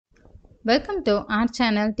Welcome to our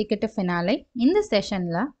channel Ticket to Finale. In this session,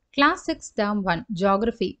 Class 6 Term 1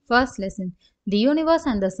 Geography First Lesson The Universe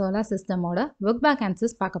and the Solar System oda book back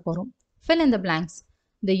answers பார்க்க போறோம். Fill in the blanks.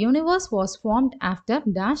 The universe was formed after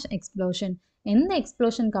dash explosion. எந்த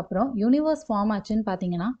explosionக்கு அப்புறம் universe form ஆச்சுன்னு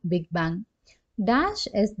பார்த்தீங்கன்னா Big Bang. Dash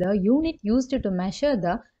is the unit used to measure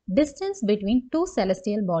the distance between two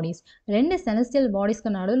celestial bodies. ரெண்டு celestial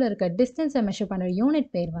bodiesக்கு நடுவுல இருக்க distance measure பண்ற unit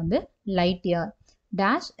பேர் வந்து light year.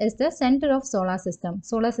 Dash is the center of solar system.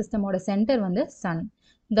 Solar system oda center வந்து sun.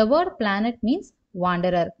 The word planet means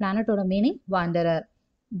wanderer. Planet oda meaning wanderer.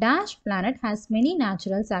 Dash planet has many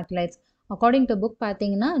natural satellites. According to book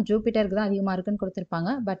பார்த்தீங்கன்னா ஜூபிட்டருக்கு தான் அதிகமாக இருக்குன்னு கொடுத்துருப்பாங்க.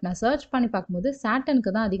 But நான் search பண்ணி பார்க்கும்போது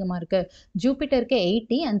சாட்டனுக்கு தான் அதிகமாக இருக்குது. ஜூபிட்டருக்கு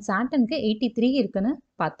 80 அண்ட் சாட்டனுக்கு 83 இருக்குன்னு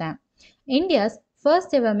பார்த்தேன். India's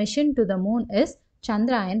first ever mission to the moon is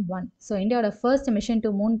Chandrayaan 1. So இந்தியாவோட first mission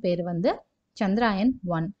to moon பேர் வந்து Chandrayaan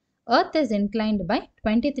 1. Earth is inclined by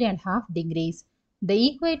 23.5 degrees. The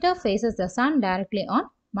equator faces the sun directly on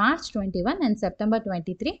March 21 and September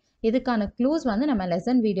 23. இதுக்கான clues வந்து நம்ம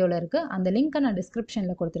lesson videoல இருக்கு. அந்த link நான்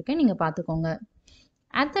descriptionல கொடுத்திருக்கேன். நீங்க பார்த்துக்கோங்க.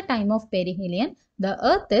 At the time of perihelion, the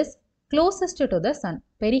earth is closest to the sun.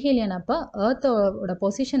 Perihelion அப்ப earth ஓட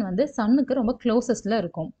position வந்து sunக்கு ரொம்ப closestல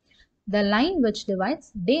இருக்கும். The line which divides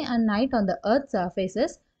day and night on the earth surface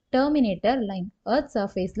is terminator line. Earth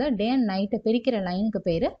surfaceல day and night பிரிக்கிற லைனுக்கு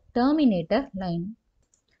பேரு terminator line.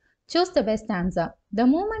 Choose the best answer. The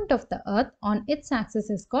movement of the earth on its axis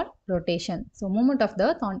is called rotation. So movement of the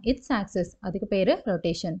earth on its axis அதுக்கு பேரு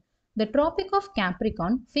rotation. The Tropic of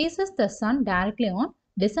Capricorn faces the sun directly on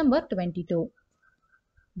December 22.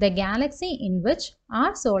 The galaxy in which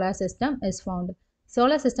our solar system is found.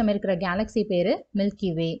 Solar system இருக்கிற galaxy பேரு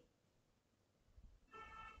Milky Way.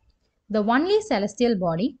 The only celestial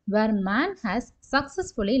body where man has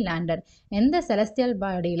successfully landed. எந்த celestial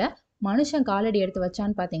bodyல மனுஷன் காலடி எடுத்து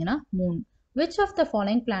வச்சான்னு பார்த்தீங்கன்னா moon. Which of the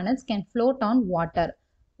following planets can float on water?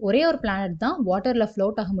 ஒரே ஒரு planet தான் waterல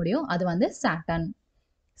float ஆக முடியும். அது வந்து Saturn.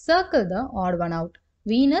 Circle the odd one out.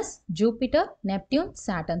 Venus, Jupiter, Neptune,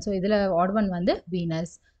 Saturn. So இதுல odd one வந்து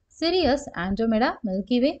Venus. Sirius, Andromeda,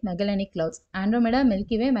 Milky Way, Magellanic Clouds. Andromeda,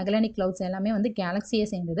 Milky Way, Magellanic Clouds எல்லாமே வந்து கேலக்சியை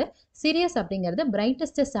சேர்ந்தது. Sirius அப்படிங்கிறது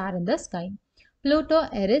brightest star in the sky. Pluto,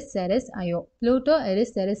 Eris, Ceres, Io. Pluto, Eris,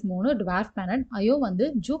 Ceres மூணு dwarf planet. Io வந்து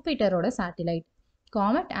ஜூபிட்டரோட satellite.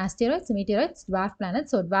 Comet, asteroids, meteoroids, dwarf planet.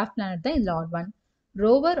 So dwarf planet தான் இதுல odd one.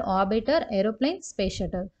 Rover, orbiter, aeroplane, space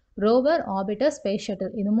shuttle. Rover, orbiter, space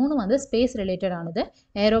shuttle. இது மூணு வந்து space related ஆனது.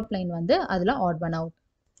 Aeroplane வந்து அதுல odd one out.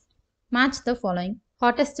 Match the following.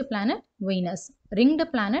 Hottest planet, Venus. Ringed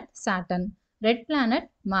planet, Saturn. Red planet,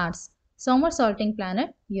 Mars. Somersaulting planet,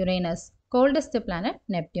 Uranus. Coldest planet,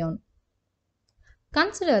 Neptune.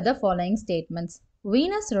 Consider the following statements.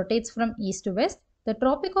 Venus rotates from east to west. The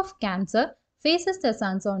Tropic of Cancer faces the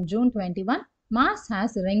sun on June 21. Mars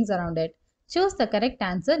has rings around it. Choose the correct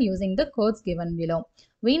answer using the codes given below.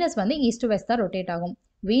 Venus வந்து east to west தான் rotate ஆகும்.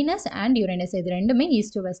 Venus and Uranus இது ரெண்டுமே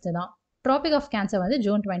east to west தான். Tropic of Cancer வந்து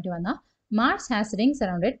June 21 தான். Mars has rings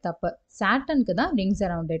around it தப்பு. Saturnக்கு தான் rings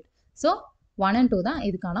around it. So 1 and 2 தான்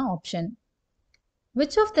இதுக்கான option.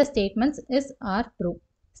 Which of the statements are true?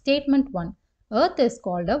 Statement 1. Earth is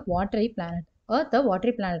called a watery planet. Earth a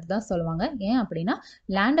watery planet தான் சொல்லுவாங்க. ஏன் அப்படின்னா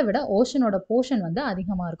லேண்டை விட ஓஷனோட போர்ஷன் வந்து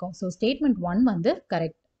அதிகமாக இருக்கும். So statement 1 வந்து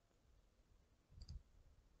correct.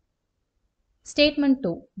 Statement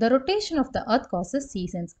 2. The rotation of the earth causes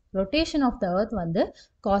seasons. Rotation of the earth வந்து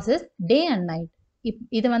causes day and night.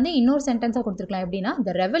 இது வந்து இன்னொரு சென்டென்ஸாக கொடுத்துருக்கலாம் எப்படின்னா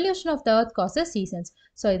the revolution of the earth causes seasons.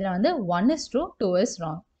 So இதில் வந்து 1 is true, 2 is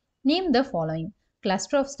wrong. Name the following.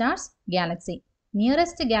 Cluster of stars, galaxy.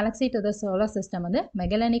 Nearest galaxy to the solar system வந்து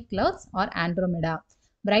Magellanic Clouds or Andromeda.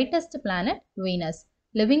 Brightest planet, Venus.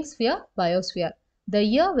 Living sphere, biosphere. The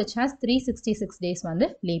year which has 366 days வந்து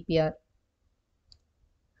leap year.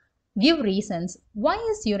 Give reasons. Why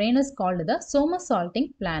is Uranus called the somersaulting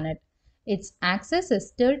planet? Its axis is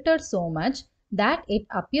tilted so much that it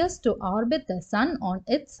appears to orbit the sun on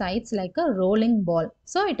its sides like a rolling ball.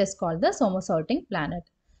 So it is called the somersaulting planet.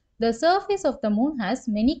 The surface of the moon has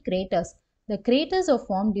many craters. The craters are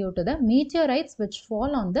formed due to the meteorites which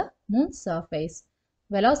fall on the moon's surface.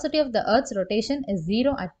 Velocity of the earth's rotation is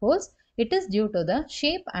 0 at poles. It is due to the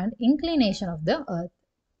shape and inclination of the earth.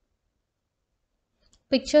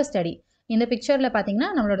 Picture study. இந்த பிக்சரில் பார்த்தீங்கன்னா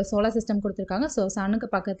நம்மளோட solar system கொடுத்துருக்காங்க. So சனுக்கு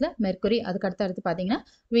பக்கத்தில் mercury, அதுக்கு அடுத்து பார்த்தீங்கன்னா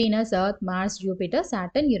Venus, earth, Mars, Jupiter,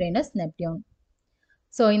 Saturn, Uranus, Neptune.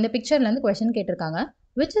 So இந்த பிக்சர்லேருந்து கொஸ்டின் கேட்டிருக்காங்க.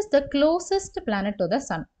 Which is the closest planet to the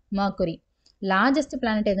Sun? Mercury. Largest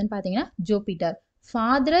planet எதுன்னு பார்த்தீங்கன்னா Jupiter.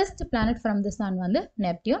 ஃபாதரஸ்ட் planet from the Sun வந்து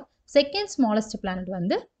நெப்டியூன். செகண்ட் ஸ்மாலஸ்ட் பிளானட்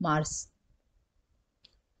வந்து Mars.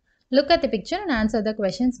 Look at the picture and answer the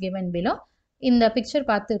questions given below. In the picture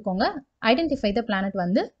பார்த்துக்கோங்க. Identify the planet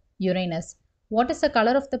வந்து Uranus. What is the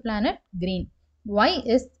color of the planet? Green. Why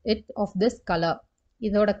is it of this color?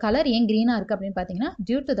 இதோட colour ஏன் green-ஆ இருக்கு அப்படின்னு பார்த்தீங்கன்னா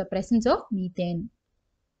due to the presence of methane.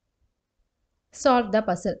 Solve the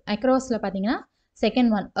puzzle. Across-ல பார்த்தீங்கன்னா second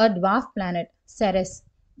one, a dwarf planet, Ceres.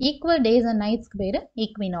 Equal days and nights பேரு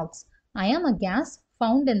equinox. I am a gas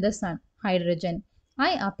found in the sun, hydrogen.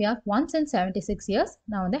 I appear once in 76 years.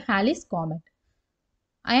 Now the Halley's Comet.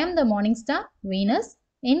 I am the morning star, Venus.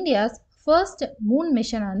 India's first moon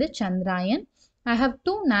mission on the Chandrayaan. I have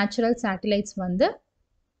 2 natural satellites on the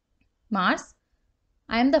Mars.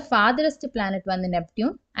 I am the farthest planet on the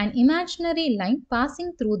Neptune. An imaginary line passing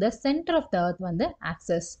through the center of the earth on the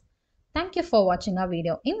axis. Thank you for watching our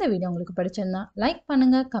video. இந்த video உங்களுக்கு பிடிச்சிருந்தா like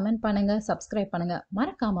பண்ணுங்க, comment பண்ணுங்க, subscribe பண்ணுங்க,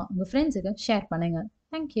 மறக்காம உங்க ஃப்ரெண்ட்ஸுக்கு share பண்ணுங்க.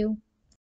 Thank you.